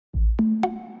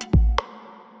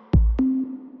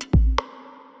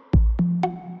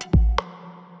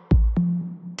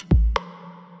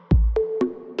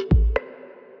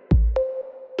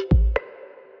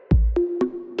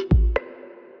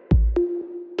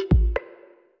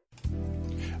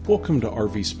Welcome to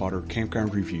RV Spotter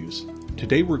Campground Reviews.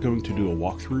 Today we're going to do a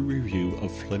walkthrough review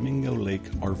of Flamingo Lake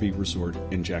RV Resort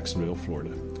in Jacksonville,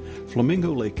 Florida.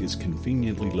 Flamingo Lake is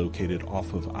conveniently located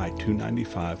off of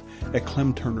I-295 at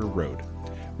Clem Turner Road.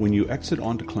 When you exit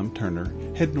onto Clem Turner,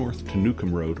 head north to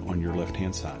Newcomb Road on your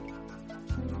left-hand side.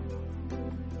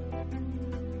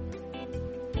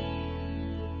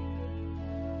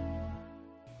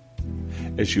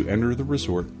 As you enter the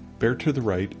resort, bear to the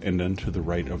right and then to the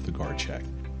right of the guard shack.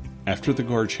 After the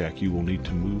guard shack, you will need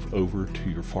to move over to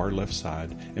your far left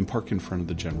side and park in front of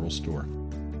the general store.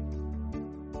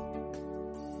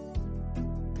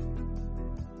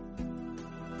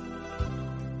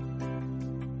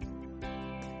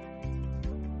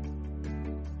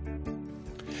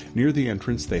 Near the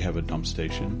entrance, they have a dump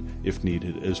station, if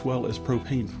needed, as well as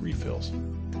propane refills.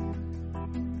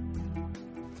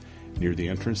 Near the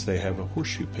entrance, they have a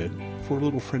horseshoe pit for a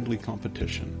little friendly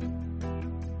competition.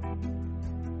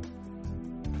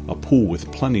 A pool with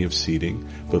plenty of seating,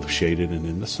 both shaded and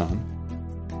in the sun.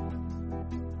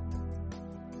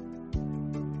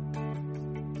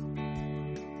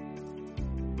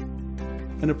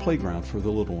 And a playground for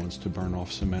the little ones to burn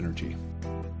off some energy.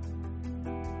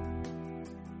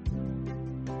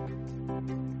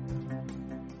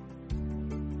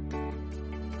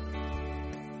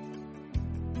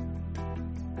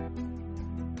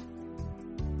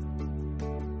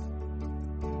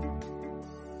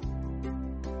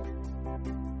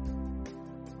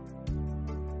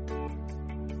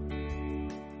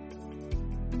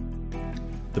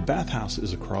 The bathhouse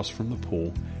is across from the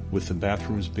pool, with the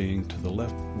bathrooms being to the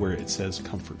left where it says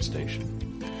Comfort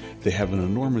Station. They have an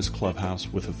enormous clubhouse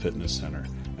with a fitness center,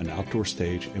 an outdoor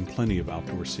stage, and plenty of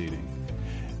outdoor seating.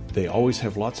 They always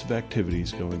have lots of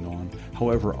activities going on.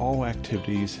 However, all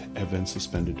activities have been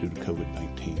suspended due to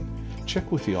COVID-19.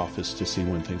 Check with the office to see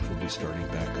when things will be starting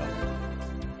back up.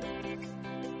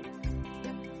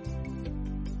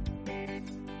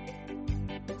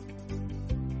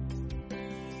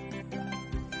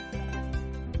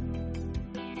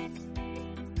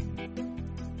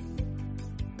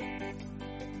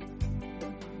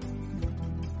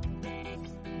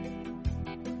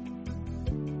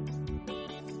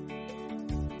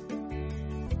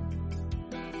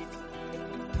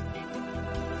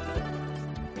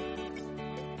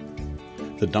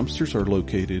 The dumpsters are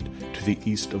located to the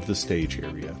east of the stage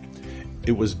area.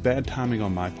 It was bad timing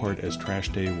on my part as trash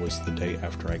day was the day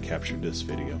after I captured this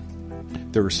video.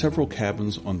 There are several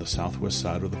cabins on the southwest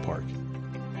side of the park.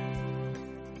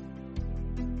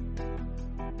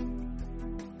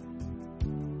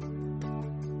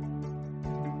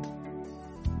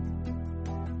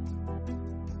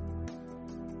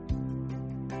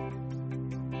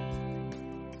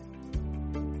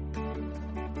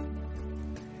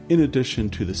 In addition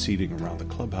to the seating around the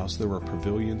clubhouse, there are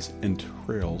pavilions and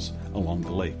trails along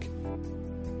the lake.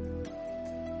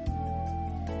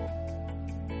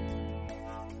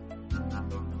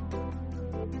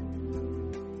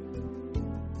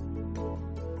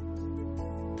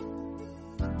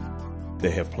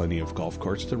 They have plenty of golf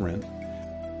carts to rent.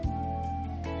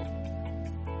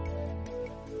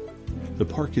 The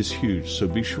park is huge, so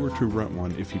be sure to rent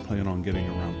one if you plan on getting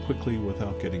around quickly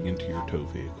without getting into your tow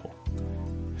vehicle.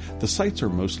 The sites are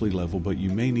mostly level, but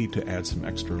you may need to add some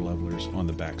extra levelers on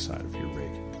the backside of your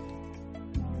rig.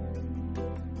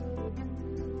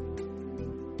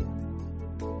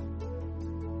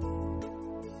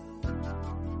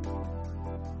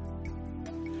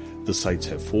 The sites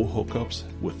have full hookups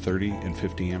with 30 and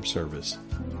 50 amp service.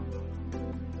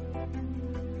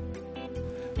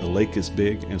 The lake is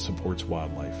big and supports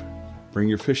wildlife. Bring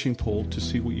your fishing pole to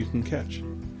see what you can catch.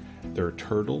 There are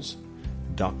turtles,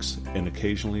 ducks, and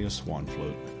occasionally a swan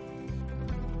float.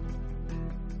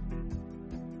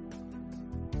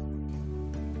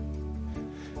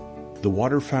 The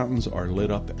water fountains are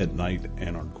lit up at night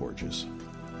and are gorgeous.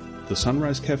 The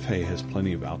Sunrise Cafe has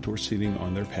plenty of outdoor seating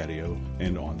on their patio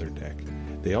and on their deck.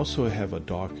 They also have a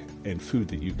dock and food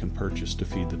that you can purchase to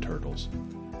feed the turtles.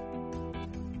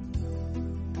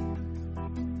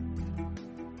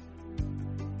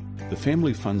 The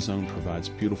Family Fun Zone provides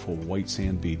beautiful white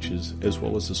sand beaches as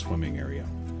well as a swimming area.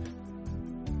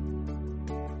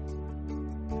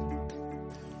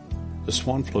 The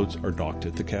swan floats are docked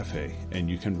at the cafe, and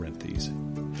you can rent these.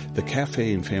 The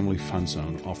cafe and Family Fun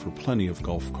Zone offer plenty of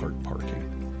golf cart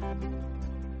parking.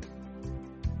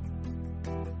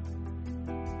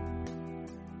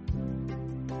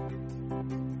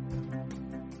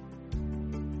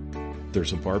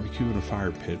 There's a barbecue and a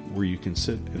fire pit where you can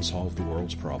sit and solve the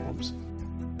world's problems.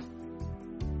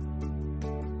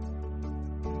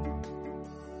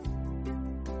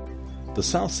 The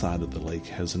south side of the lake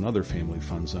has another family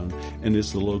fun zone and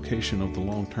is the location of the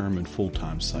long-term and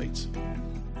full-time sites.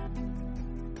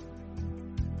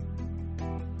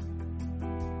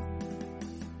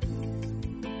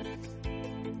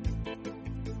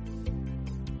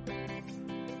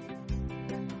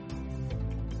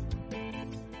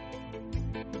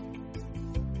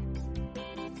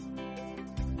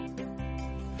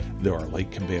 There are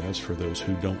lake cabanas for those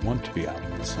who don't want to be out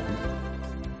in the sun.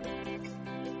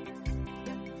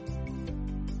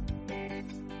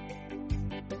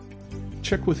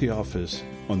 Check with the office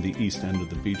on the east end of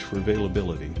the beach for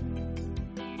availability.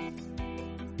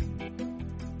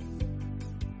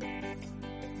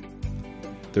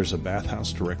 There's a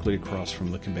bathhouse directly across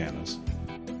from the cabanas.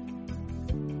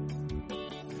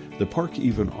 The park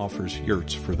even offers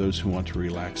yurts for those who want to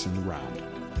relax in the round.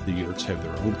 The yurts have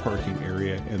their own parking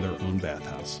area and their own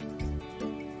bathhouse.